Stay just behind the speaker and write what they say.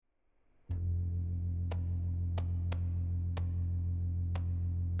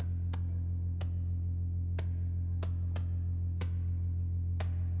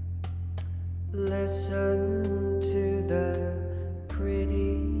Listen to the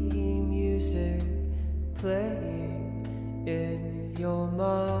pretty music playing in your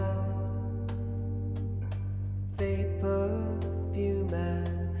mind. Vapor view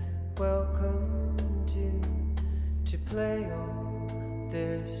man, welcome to play all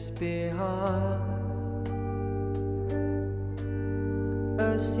this behind.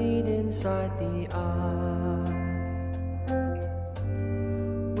 A seed inside the eye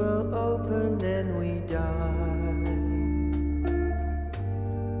will open and we die.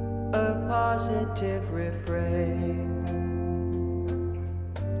 A positive refrain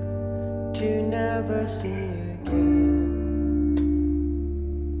to never see again.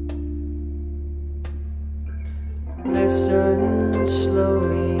 Listen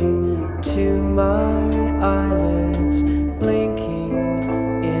slowly to my eyelids blinking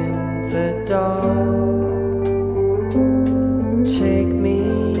in the dark. Take me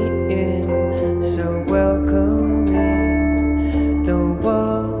in, so welcoming, the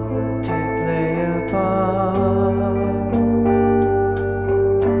world to play a part.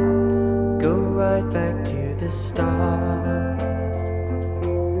 Go right back to the start.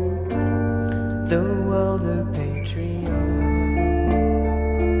 The world a patriarch,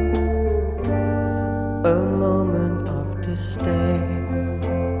 a moment of disdain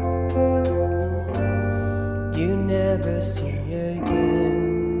you never see again.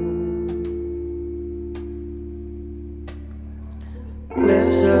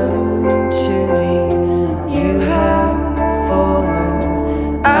 Listen to me, you have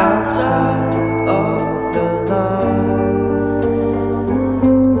fallen outside of the line.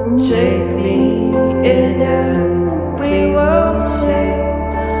 Take me in and we will sing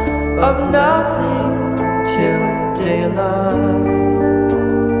of nothing till daylight.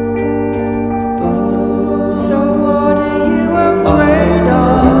 So what are you afraid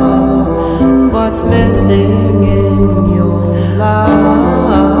of? What's missing in your life?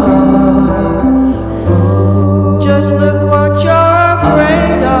 Just look what you're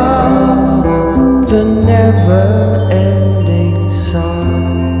afraid of. The never-ending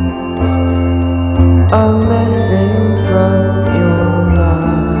signs are missing from your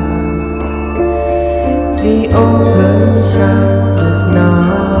life. The open sound of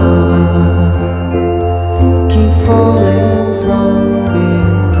night keep falling from behind.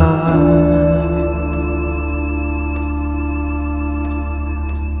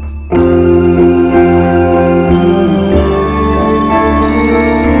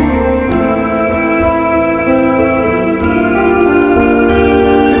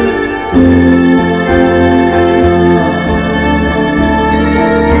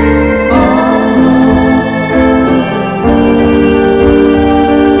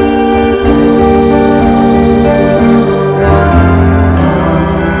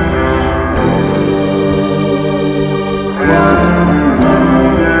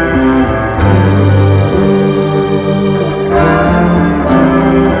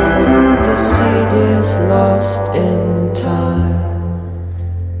 Lost in time,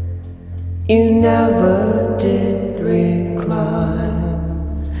 you never did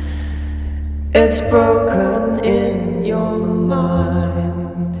recline. It's broken in your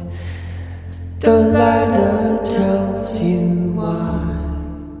mind. The ladder tells